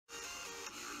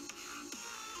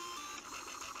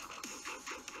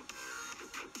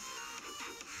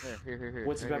Here.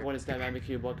 What's up, everyone? It's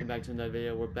Cube. Welcome back to another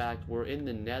video. We're back. We're in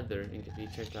the Nether. And if you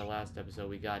checked our last episode,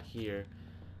 we got here.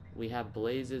 We have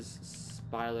blazes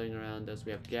spiraling around us.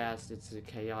 We have gas. It's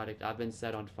chaotic. I've been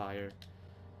set on fire.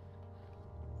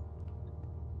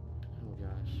 Oh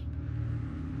gosh.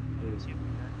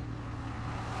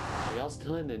 Are y'all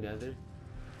still in the Nether?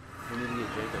 We need to get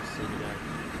Jacob suited up.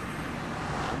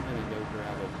 I'm gonna go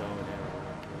grab a bow and arrow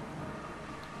real quick.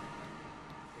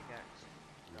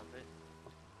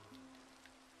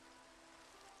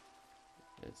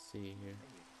 Let's see here.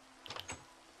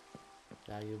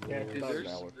 Valuable. Yeah, Dude, about an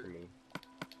hour for me.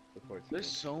 There's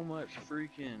so much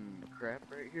freaking crap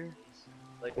right here.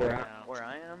 Like Where where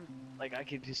I am, like I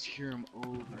could just hear them over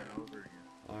and over again.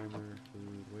 Armor,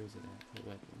 food, where's it at? Hit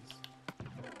weapons.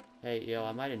 Hey, yo,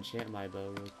 I might enchant my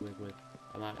bow real quick with...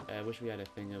 I wish we had a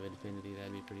thing of infinity,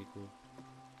 that'd be pretty cool.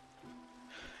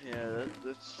 Yeah,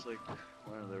 that's like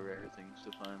one of the rare things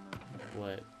to find though.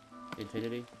 What?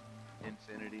 Infinity?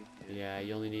 Infinity. Yeah,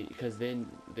 you only need... Because then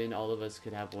all of us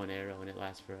could have one arrow and it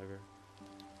lasts forever. I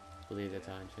believe that's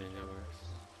how infinity works.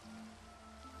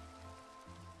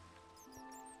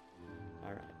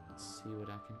 Alright, let's see what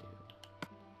I can do.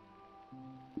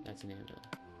 That's an anvil.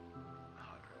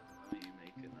 You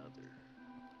make another.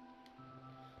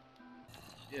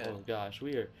 Yeah. Oh gosh,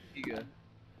 we are... You go.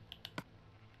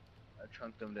 I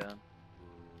chunked them down.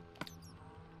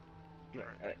 How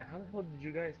the hell did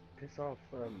you guys piss off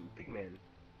Pigman?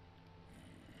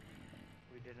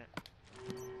 We didn't.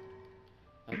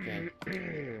 Okay.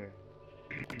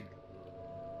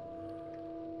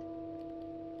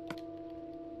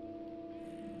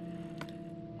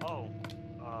 Oh,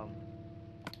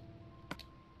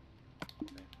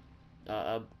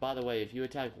 by the way, if you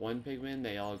attack one pigman,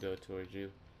 they all go towards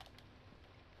you.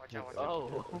 watch out, watch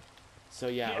out. Oh. So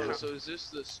yeah, Oh, so is this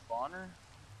the spawner?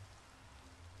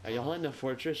 are y'all in the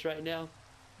fortress right now?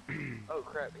 Oh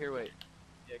crap! Here, wait.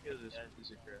 Yeah, cause this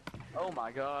is a crap. Oh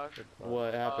my gosh.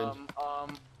 What happened?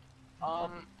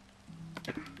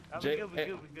 We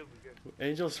good.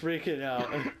 Angel's freaking out.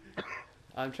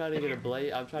 I'm trying to get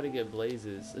I'm trying to get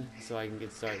blazes so I can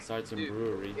start some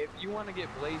brewery. If you want to get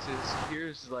blazes,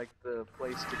 here's like the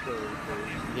place to go.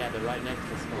 Yeah, they're right next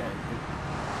to spawn.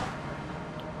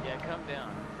 Yeah, come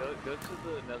down. Go to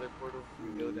the Nether portal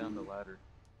and go down the ladder.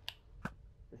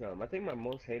 I think my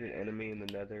most hated enemy in the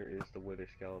Nether is the Wither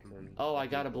Skeleton. Oh, I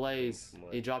got a blaze.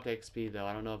 He dropped XP though.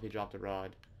 I don't know if he dropped a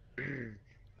rod.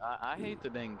 I hate the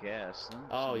dang gas.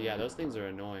 Oh yeah, those things are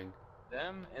annoying.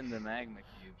 Them and the magma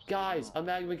cubes. Guys, a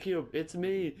magma cube. It's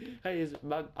me. Hey,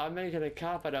 I'm making a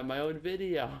cop out of my own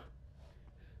video.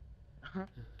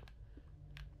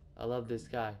 I love this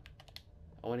guy.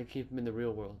 I want to keep him in the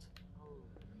real world. Oh,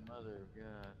 mother of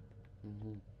God.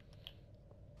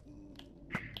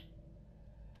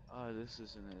 Oh, this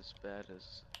isn't as bad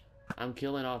as... I'm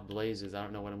killing off blazes. I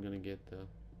don't know what I'm gonna get though.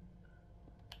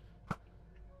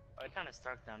 Oh, it kind of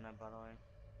stuck down there, by the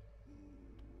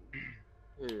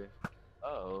way. Here.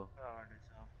 Uh-oh.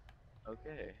 Oh,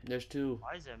 Okay. There's two.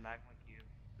 why is it magma cube?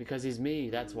 Because he's me.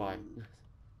 That's why.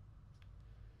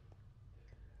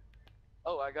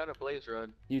 Oh, I got a blaze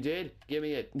rod. You did? Give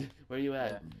me it. Where you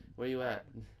at? Yeah. Where you at?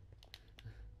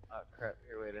 Oh crap,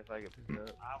 here, wait, if I can pick it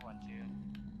up. I want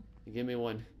to. Give me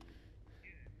one.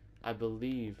 I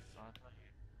believe.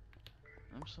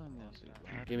 I'm something else.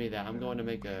 Give me that. I'm going to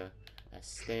make a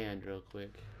stand real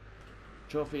quick.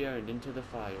 Trophy earned into the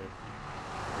fire.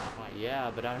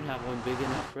 Yeah, but I don't have one big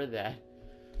enough for that.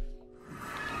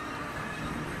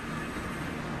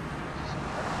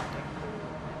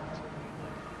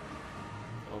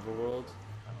 Overworld?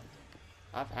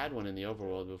 I've had one in the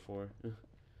overworld before.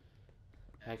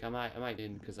 Heck, I might get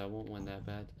in because I want one that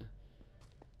bad.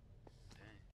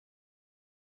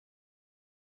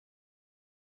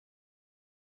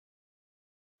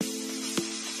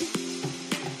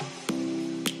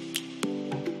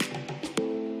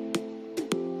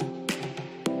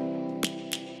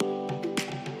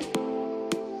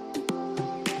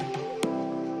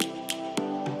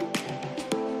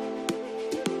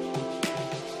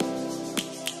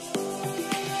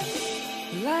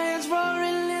 Lions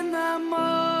roaring in the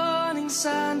morning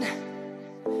sun,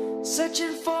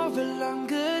 searching for a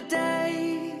longer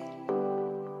day.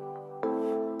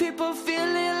 People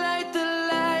feeling like the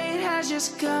light has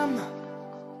just come.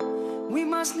 We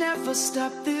must never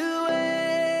stop the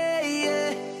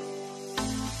way.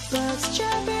 Birds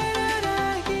jumping and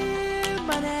I hear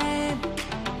my name,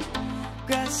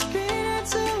 grasping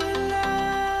into a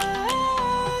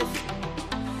life.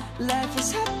 Life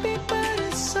is happy but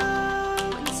it's so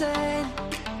insane.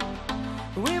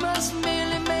 We must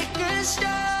merely make a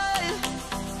start.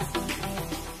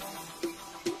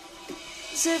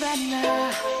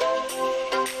 Savannah,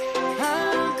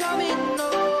 I'm coming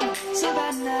home.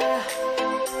 Savannah,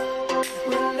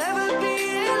 we'll never be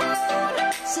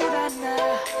alone.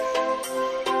 Savannah,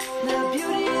 the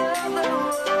beauty of the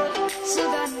world.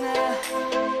 Savannah,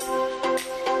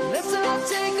 let's all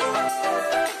take a walk.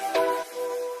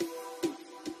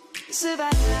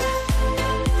 Savannah.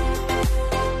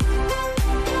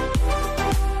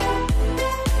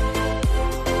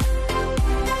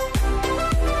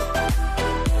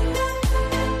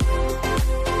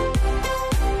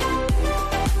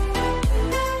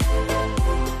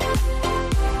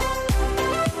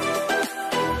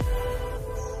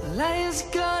 Lion's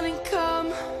gonna come.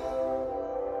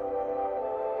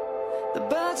 The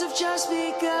birds have just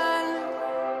begun.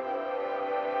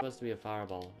 Supposed to be a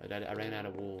fireball. I ran out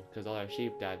of wool because all our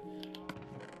sheep died.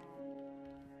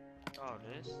 Oh,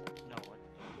 this? No, what?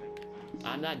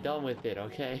 I'm not done with it,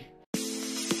 okay?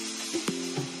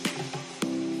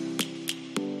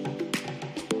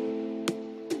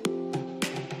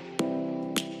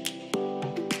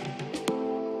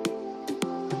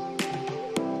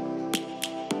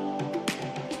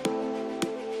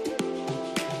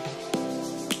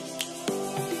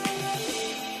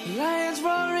 Lions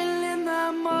roaring in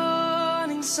the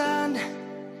morning sun,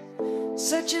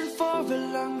 searching for a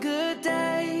longer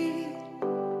day.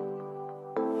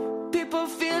 People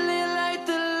feeling like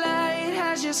the light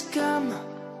has just come.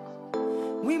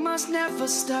 We must never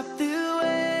stop the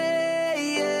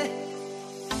way.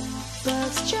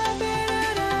 Birds chirping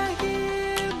and I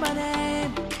hear my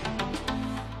name,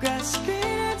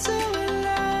 grasping into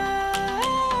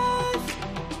life.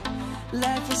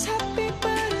 Life is happy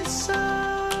but it's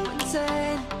so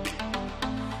insane.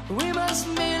 We must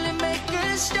merely make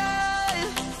a start.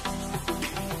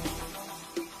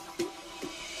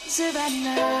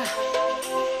 Savannah,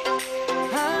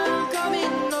 I'm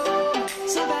coming home.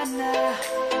 Savannah,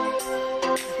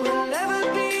 we'll never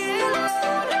be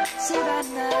alone.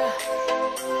 Savannah,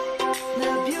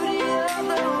 the beauty of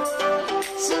the world.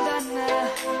 Savannah,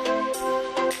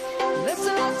 let's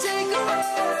all take a walk.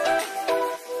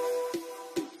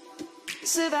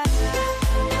 Savannah.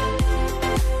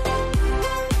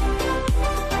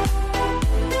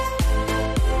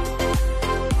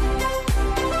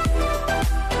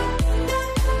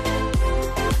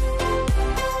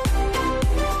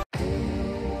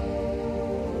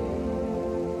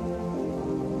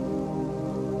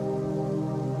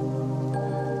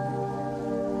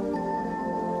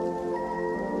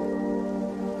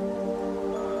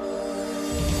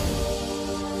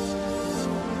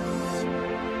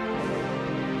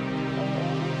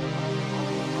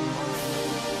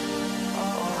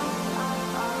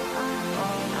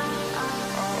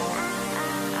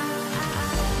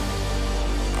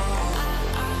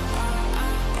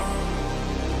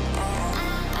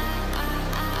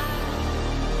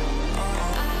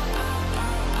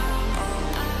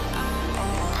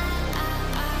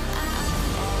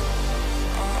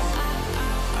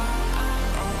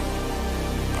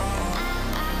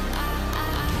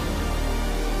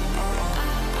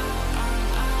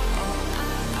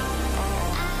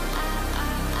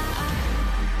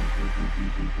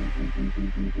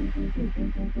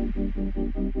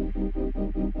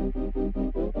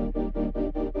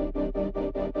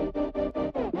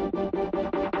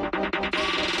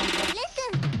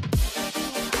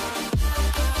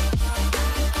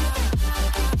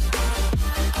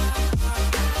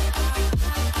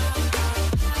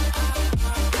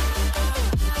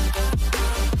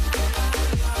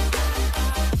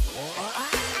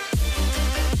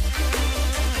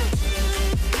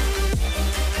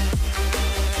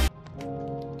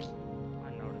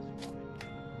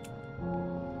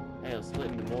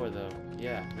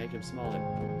 Make him smaller.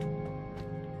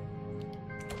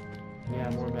 Yeah,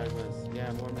 more magmas.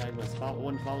 Yeah, more magmas.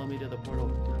 One, follow me to the portal.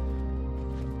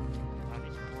 How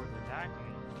these fours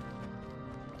attacking?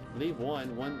 Leave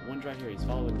one's right here. He's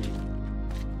following me.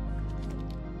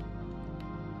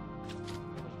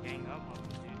 Gang up on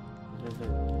me, dude.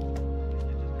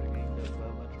 They just got ganged up by a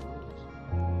bunch of wolves.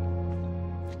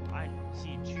 I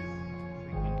see two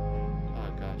freaking. Oh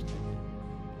gosh.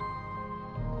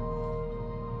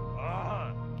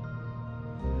 Ugh.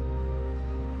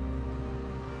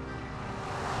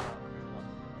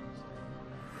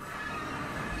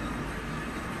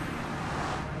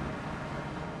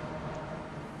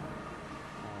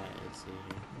 Alright, let's see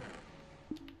here.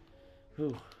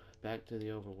 Whew, back to the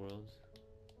overworlds.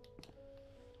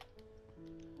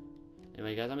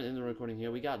 Anyway, guys, I'm gonna end the recording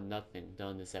here. We got nothing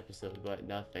done this episode, but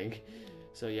nothing.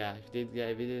 So yeah, if you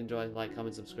did enjoy, like,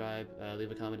 comment, subscribe,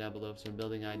 leave a comment down below for some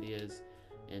building ideas,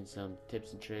 and some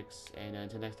tips and tricks. And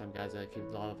until next time, guys, keep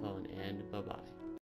the lava flowing, and bye bye.